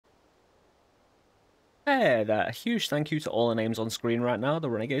Hey there, a huge thank you to all the names on screen right now, the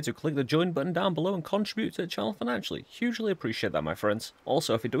renegades who click the join button down below and contribute to the channel financially. Hugely appreciate that, my friends.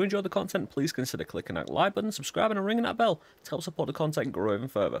 Also, if you do enjoy the content, please consider clicking that like button, subscribing and ringing that bell to help support the content grow even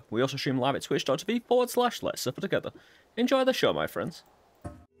further. We also stream live at twitch.tv/Let's Suffer Together. Enjoy the show, my friends.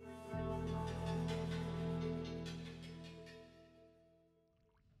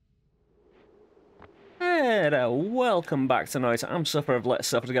 Hey there, welcome back to Noita. I'm Suffer of Let's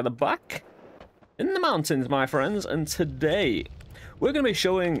Suffer Together, back in the mountains, my friends, and today we're going to be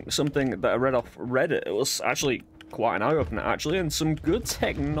showing something that I read off Reddit. It was actually quite an eye-opener, actually, and some good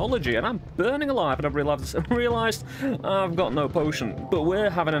technology, and I'm burning alive, and I've realised I've got no potion, but we're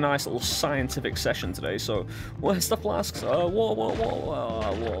having a nice little scientific session today, so where's the flasks?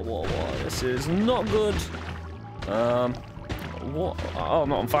 Whoa, this is not good. What? Oh, I'm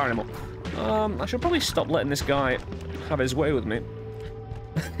not on fire anymore. I should probably stop letting this guy have his way with me.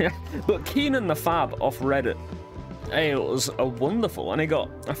 But KenanTheFab off Reddit, hey, it was a wonderful, and he got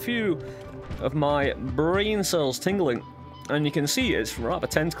a few of my brain cells tingling, and you can see it's rather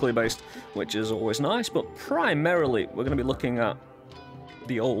tentacly based, which is always nice, but primarily we're going to be looking at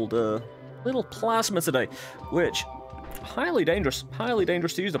the old little plasma today, which highly dangerous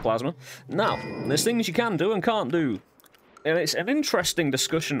to use the plasma. Now, there's things you can do and can't do, and it's an interesting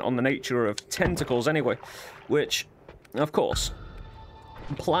discussion on the nature of tentacles anyway, which, of course,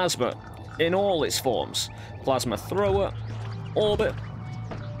 plasma in all its forms. Plasma thrower, orbit,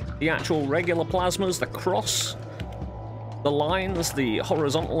 the actual regular plasmas, the cross, the lines, the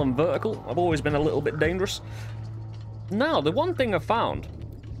horizontal and vertical have always been a little bit dangerous. Now, the one thing I've found...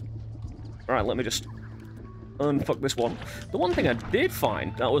 Alright, let me just unfuck this one. The one thing I did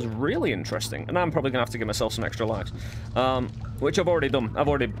find that was really interesting, and I'm probably going to have to give myself some extra lives, which I've already done. I've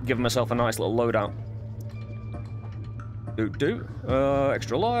already given myself a nice little loadout.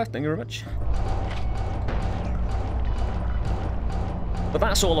 Extra life, thank you very much. But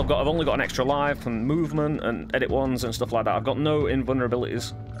that's all I've got. I've only got an extra life and movement and edit ones and stuff like that. I've got no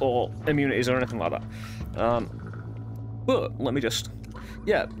invulnerabilities or immunities or anything like that. But let me just...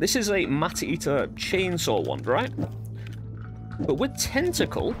 Yeah, this is a matter eater chainsaw wand, right? But with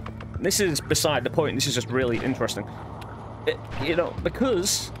tentacle, this is beside the point. This is just really interesting. You know,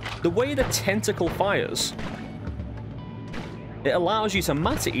 because the way the tentacle fires, it allows you to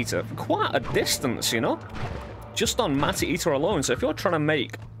matter eater for quite a distance, you know? Just on matter eater alone. So if you're trying to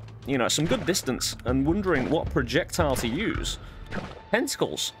make, you know, some good distance and wondering what projectile to use,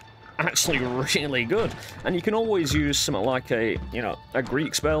 tentacles actually really good. And you can always use something like a, you know, a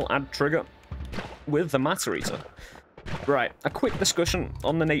Greek spell, add trigger, with the matter eater. Right, a quick discussion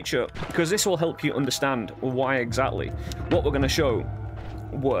on the nature, because this will help you understand why exactly what we're going to show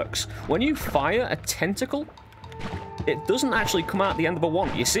works. When you fire a tentacle, it doesn't actually come out the end of a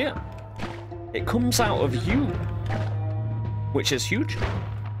wand. You see it? It comes out of you, which is huge.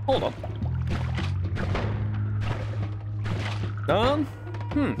 Hold on.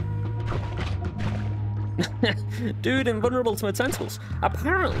 Dude, invulnerable to my tentacles.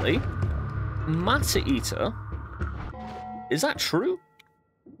 Apparently, matter eater. Is that true?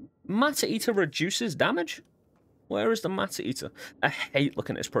 Matter eater reduces damage? Where is the matter eater? I hate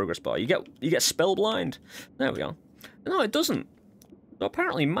looking at this progress bar. You get spell blind. There we are. No, it doesn't. So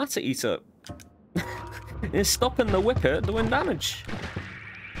apparently, matter eater is stopping the whipper doing damage.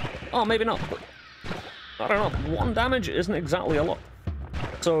 Oh, maybe not. But I don't know. 1 damage isn't exactly a lot.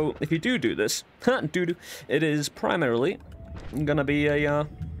 So if you do this, it is primarily gonna be a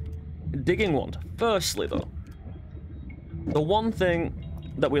digging wand. Firstly, though, the one thing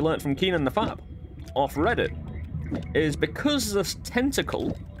that we learned from KenanTheFab off Reddit is because this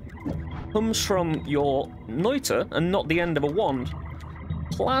tentacle comes from your Noita and not the end of a wand,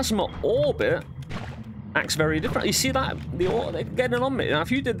 plasma orbit acts very different. You see that? They're getting on me. Now, if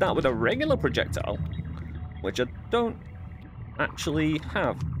you did that with a regular projectile, which I don't actually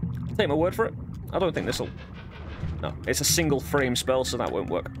have, take my word for it, I don't think this'll... No, it's a single frame spell, so that won't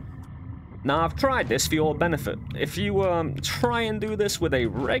work. Now, I've tried this for your benefit. If you try and do this with a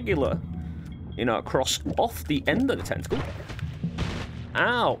regular, you know, cross off the end of the tentacle,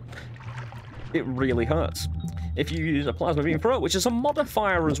 ow, it really hurts. If you use a plasma beam thrower, which is a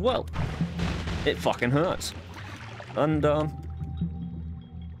modifier as well, it fucking hurts. And the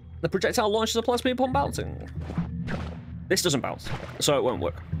projectile launches a plasma beam upon bouncing. This doesn't bounce, so it won't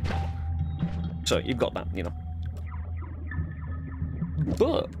work. So you've got that, you know.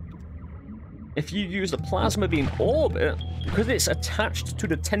 But if you use the plasma beam orbit, because it's attached to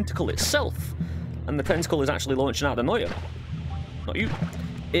the tentacle itself, and the tentacle is actually launching out the Noita, not you,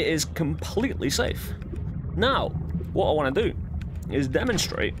 it is completely safe. Now, what I want to do is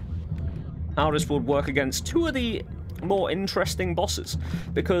demonstrate how this would work against two of the more interesting bosses.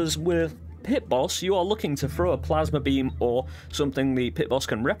 Because with Pit Boss, you are looking to throw a plasma beam or something the Pit Boss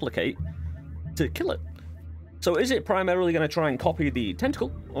can replicate to kill it. So is it primarily going to try and copy the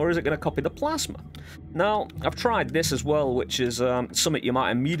tentacle, or is it going to copy the plasma? Now, I've tried this as well, which is something you might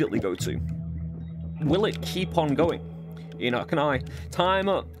immediately go to. Will it keep on going? You know, can I time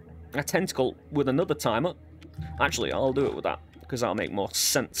up a tentacle with another timer? Actually, I'll do it with that, because that'll make more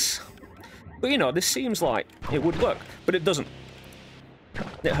sense. But you know, this seems like it would work, but it doesn't.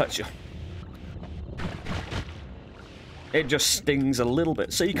 It hurts you. It just stings a little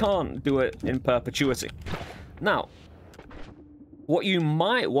bit, so you can't do it in perpetuity. Now, what you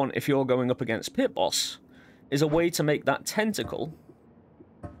might want if you're going up against Pit Boss is a way to make that tentacle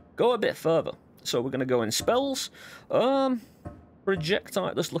go a bit further. So we're going to go in spells.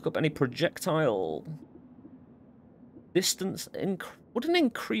 Projectile. Let's look up any projectile distance. Would an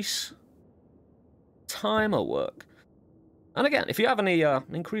increase timer work? And again, if you have any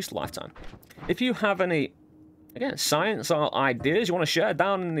increased lifetime, if you have any, again, science or ideas you want to share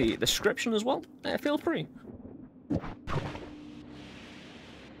down in the description as well, feel free.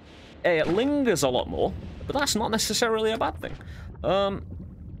 It lingers a lot more, but that's not necessarily a bad thing.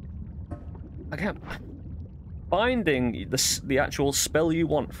 Again, finding the actual spell you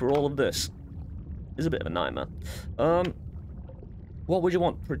want for all of this is a bit of a nightmare. What would you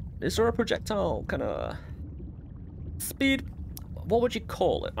want? Is there a projectile kind of speed? What would you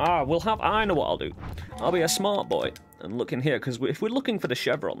call it? Ah, I know what I'll do. I'll be a smart boy and look in here, because if we're looking for the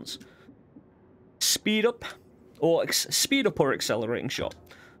chevrons, speed up or accelerating shot.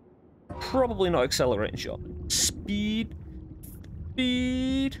 Probably not accelerating shot. Speed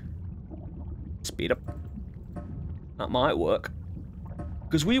up. That might work,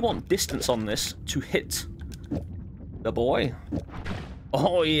 because we want distance on this to hit the boy.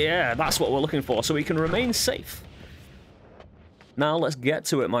 Oh yeah, that's what we're looking for, so we can remain safe. Now let's get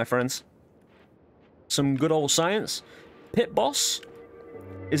to it, my friends. Some good old science. Pit Boss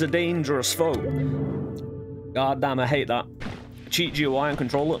is a dangerous foe. God damn, I hate that. Cheat GUI and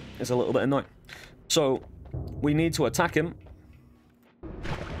controller is a little bit annoying. So, we need to attack him.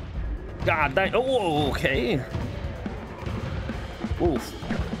 God damn. Oh, okay. Oof.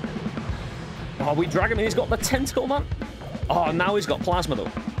 Oh, we drag him in. He's got the tentacle, man. Oh, now he's got plasma,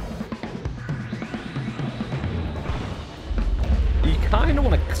 though. You kind of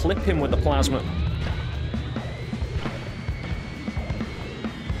want to clip him with the plasma.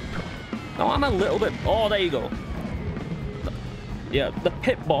 Oh, I'm a little bit... Oh, there you go. Yeah, the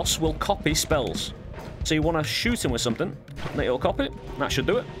Pit Boss will copy spells. So you want to shoot him with something, and it'll copy it. That should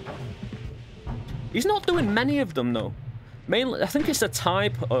do it. He's not doing many of them, though. Mainly, I think it's the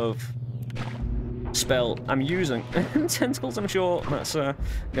type of spell I'm using. Tentacles, I'm sure that's going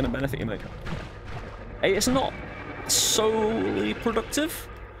to benefit you, mate. Hey, it's not solely productive.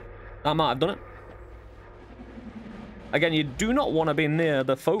 That might have done it. Again, you do not want to be near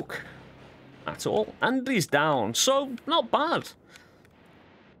the folk at all. And he's down, so not bad.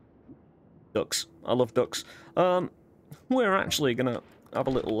 Ducks. I love ducks. We're actually going to have a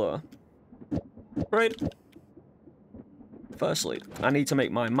little raid. Firstly, I need to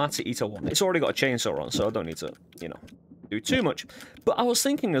make my Matter Eater one. It's already got a chainsaw on, so I don't need to, you know, do too much. But I was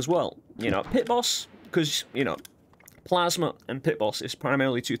thinking as well, you know, Pit Boss, because, you know, Plasma and Pit Boss is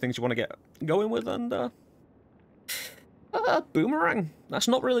primarily two things you want to get going with, and Boomerang. That's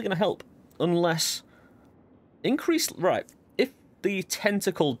not really going to help unless right, if the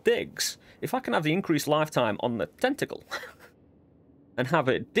tentacle digs, if I can have the increased lifetime on the tentacle and have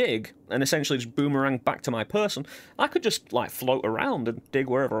it dig and essentially just boomerang back to my person, I could just like float around and dig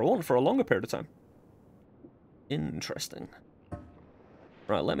wherever I want for a longer period of time. Interesting.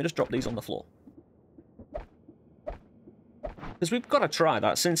 Right, let me just drop these on the floor. Because we've got to try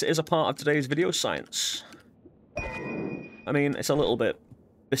that, since it is a part of today's video science. I mean, it's a little bit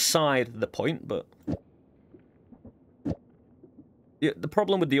beside the point, but... yeah, the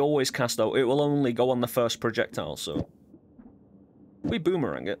problem with the always cast, though, it will only go on the first projectile, so... we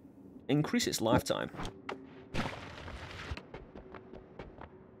boomerang it, increase its lifetime.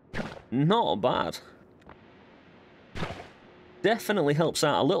 Not bad. Definitely helps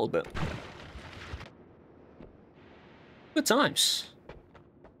out a little bit. Good times.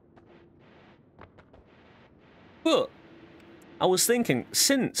 But I was thinking,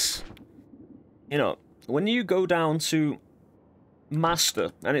 since, you know, when you go down to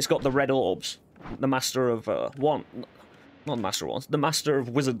Master, and it's got the red orbs, the Master of not the Master of Wands, the Master of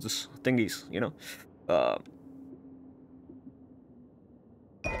Wizards thingies, you know.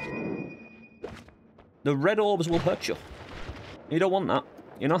 The red orbs will hurt you. You don't want that.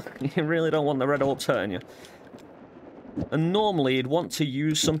 You know? You really don't want the red orbs hurting you. And normally you'd want to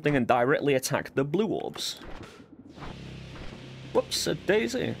use something and directly attack the blue orbs. Whoops, a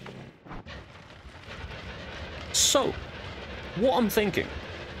daisy. So, what I'm thinking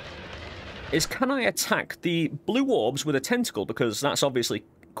is, can I attack the blue orbs with a tentacle? Because that's obviously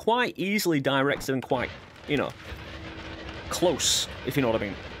quite easily directed and quite, you know, close, if you know what I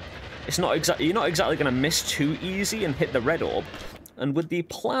mean. It's not exactly, you're not exactly going to miss too easy and hit the red orb. And with the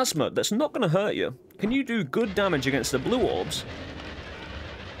plasma, that's not going to hurt you. Can you do good damage against the blue orbs?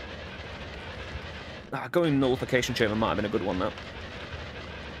 Going nullification chamber might have been a good one, that.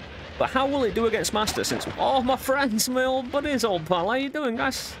 But how will it do against Master since... Oh, my friends, my old buddies, old pal, how you doing,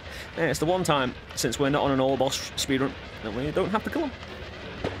 guys? Yeah, it's the one time, since we're not on an all-boss speedrun, that we don't have to kill him.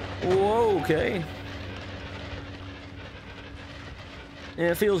 Whoa, okay.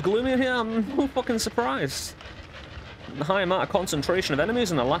 Yeah, it feels gloomy here, I'm no fucking surprised. The high amount of concentration of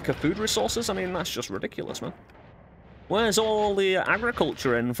enemies and the lack of food resources, I mean, that's just ridiculous, man. Where's all the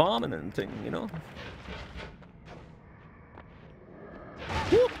agriculture and farming and thing, you know?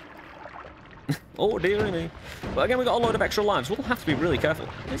 Whoop. Oh, dearie me. But again, we got a load of extra lives. We'll have to be really careful.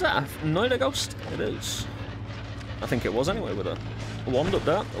 Is that a Noita ghost? It is. I think it was anyway, with a wand up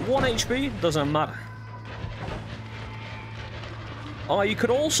there. 1 HP, doesn't matter. Oh, you could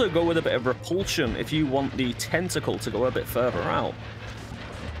also go with a bit of repulsion if you want the tentacle to go a bit further out.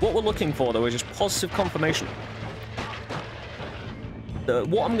 What we're looking for, though, is just positive confirmation.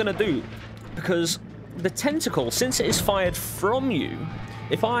 What I'm going to do, because the tentacle, since it is fired from you,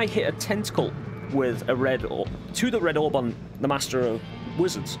 if I hit a tentacle with a red orb, to the red orb on the Master of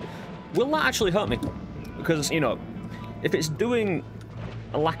Wizards, will that actually hurt me? Because, you know, if it's doing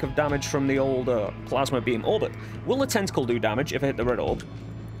a lack of damage from the old plasma beam orbit, will the tentacle do damage if I hit the red orb?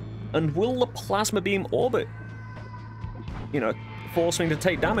 And will the plasma beam orbit, you know, force me to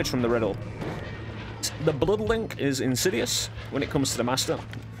take damage from the red orb? The blood link is insidious when it comes to the Master.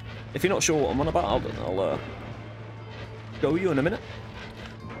 If you're not sure what I'm on about, I'll show you in a minute.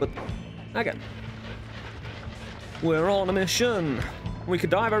 But, again, we're on a mission. We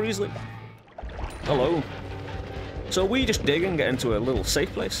could die very easily. Hello. So we just dig and get into a little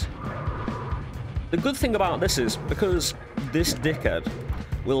safe place. The good thing about this is, because this dickhead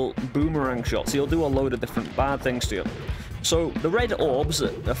will boomerang shots, he'll do a load of different bad things to you. So the red orbs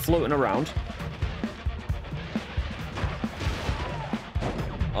that are floating around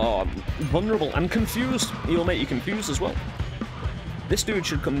are vulnerable and confused. He'll make you confused as well. This dude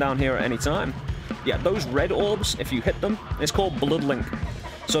should come down here at any time. Yeah, those red orbs, if you hit them, it's called blood link.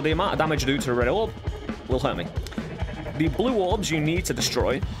 So the amount of damage you do to a red orb will hurt me. The blue orbs you need to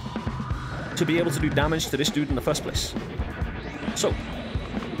destroy to be able to do damage to this dude in the first place. So,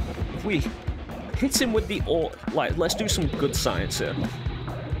 if we hit him with the orb, like, let's do some good science here.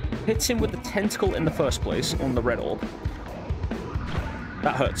 Hit him with the tentacle in the first place on the red orb.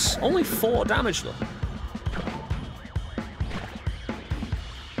 That hurts. Only 4 damage though.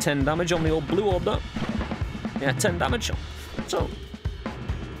 10 damage on the old blue orb though. Yeah, 10 damage. So,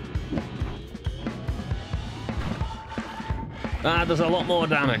 does a lot more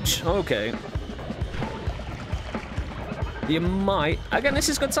damage. Okay. You might. Again, this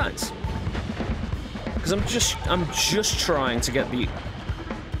is good science. Because I'm just trying to get the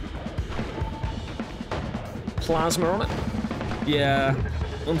plasma on it. Yeah.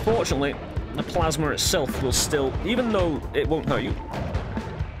 Unfortunately, the plasma itself will still, even though it won't hurt you.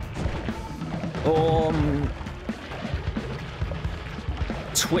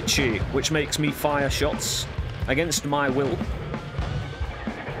 Twitchy, which makes me fire shots against my will.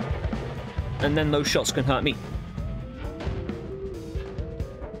 And then those shots can hurt me.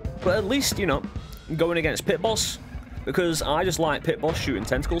 But at least, you know, going against Pit Boss, because I just like Pit Boss shooting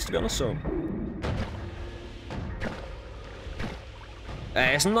tentacles, to be honest, so...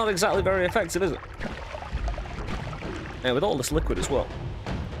 it's not exactly very effective, is it? Yeah, with all this liquid as well.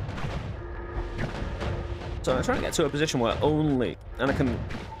 So I'm trying to get to a position where only... And I can...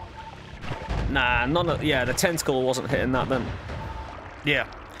 Nah, none of... Yeah, the tentacle wasn't hitting that then. Yeah.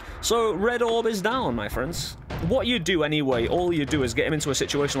 So, red orb is down, my friends. What you do anyway, all you do is get him into a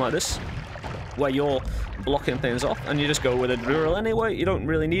situation like this, where you're blocking things off, and you just go with a drill anyway. You don't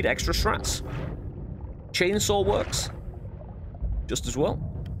really need extra strats. Chainsaw works just as well.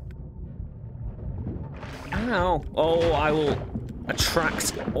 Ow. Oh, I will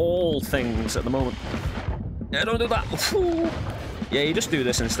attract all things at the moment. Yeah, don't do that. Ooh. Yeah, you just do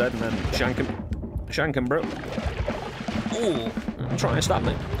this instead, and then shank him. Shank him, bro. Ooh. Try and stab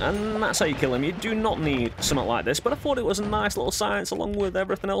me. And that's how you kill him. You do not need something like this, but I thought it was a nice little science along with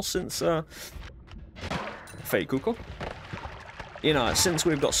everything else since Fate Cuckoo. you know, since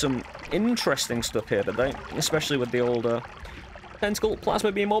we've got some interesting stuff here today, especially with the old tentacle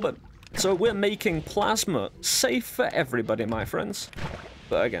plasma beam orbit. So we're making plasma safe for everybody, my friends.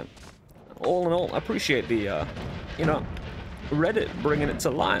 But again, all in all, I appreciate the, you know, Reddit bringing it to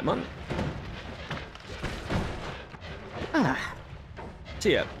light, man. So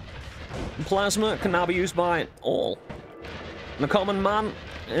yeah, plasma can now be used by all. The common man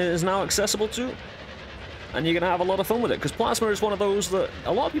is now accessible to, and you're going to have a lot of fun with it, because plasma is one of those that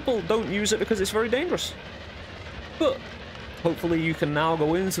a lot of people don't use it because it's very dangerous. But hopefully you can now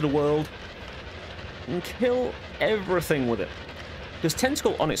go into the world and kill everything with it. Because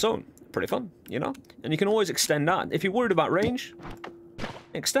tentacle on its own, pretty fun, you know? And you can always extend that. If you're worried about range,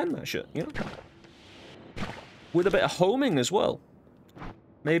 extend that shit, you know? With a bit of homing as well.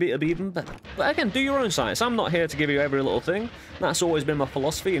 Maybe it'll be even better. But again, do your own science. I'm not here to give you every little thing. That's always been my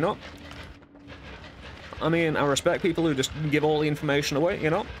philosophy, you know? I mean, I respect people who just give all the information away,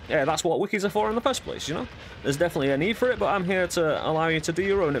 you know? Yeah, that's what wikis are for in the first place, you know? There's definitely a need for it, but I'm here to allow you to do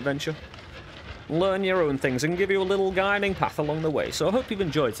your own adventure. Learn your own things and give you a little guiding path along the way. So I hope you've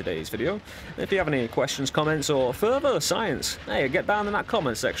enjoyed today's video. If you have any questions, comments, or further science, hey, get down in that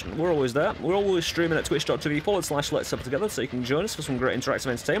comment section. We're always there. We're always streaming at twitch.tv/Let's Up Together, so you can join us for some great interactive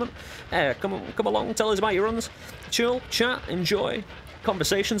entertainment. Hey, come along, tell us about your runs. Chill, chat, enjoy.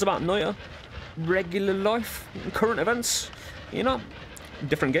 Conversations about Noita, regular life, current events, you know,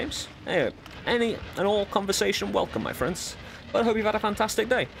 different games. Hey, any and all conversation welcome, my friends. But I hope you've had a fantastic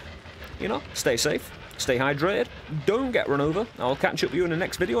day. You know, stay safe, stay hydrated, don't get run over. I'll catch up with you in the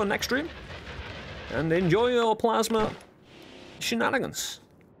next video or next stream. And enjoy your plasma shenanigans.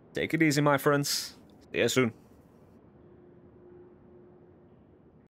 Take it easy, my friends. See you soon.